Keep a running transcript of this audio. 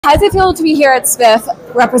How does it feel to be here at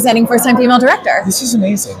SBIFF representing first-time female director? This is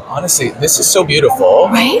amazing. Honestly, this is so beautiful.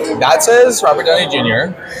 Right? That says Robert Downey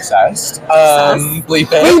Jr. Obsessed. Bleep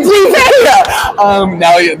it. Bleep it!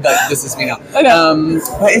 Now this is me now.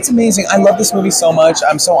 But it's amazing. I love this movie so much.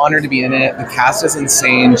 I'm so honored to be in it. The cast is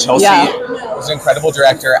insane. Chelsea was an incredible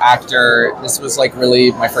director, actor. This was like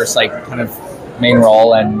really my first like kind of main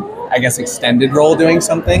role and I guess extended role doing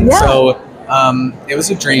something. Yeah. So it was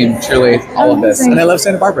a dream, truly, all of this. And I love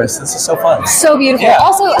Santa Barbara, so this is so fun. So beautiful. Yeah.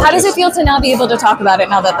 Also, how does it feel to now be able to talk about it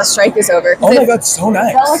now that the strike is over? Oh my God, so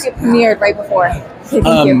nice. It felt like it premiered right before. Okay,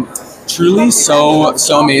 thank you. Truly so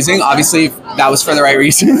amazing. Obviously, that was for the right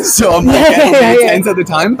reasons, so I'm like intense at the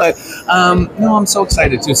time. But no, I'm so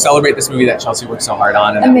excited to celebrate this movie that Chelsea worked so hard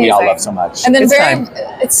on and that we all love so much. And then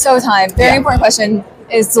it's so time. Very important question.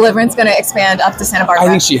 Is Deliverance going to expand up to Santa Barbara? I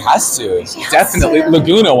think she has to. Definitely.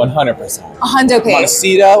 Laguna, 100%. $100K.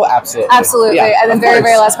 Montecito, absolutely. Absolutely. Yeah, and then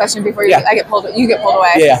very last question before you get pulled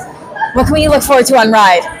away. Yeah. What can we look forward to on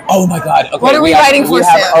Ride? Oh my God. Okay, what are we writing for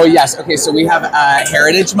soon? Oh yes. Okay, so we have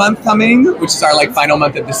Heritage Month coming, which is our like final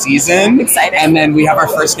month of the season. Exciting. And then we have our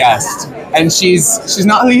first guest, and she's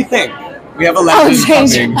not who you think. We have a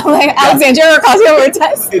legend coming. Alexandria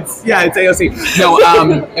Ocasio-Cortez. It's AOC. No,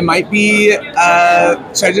 it might be. Should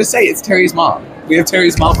I just say it's Terry's mom? We have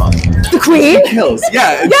Terry's mom on. The Queen. She kills.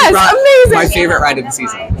 Yeah. Yes, amazing. My favorite ride of the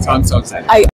season. So I'm so excited.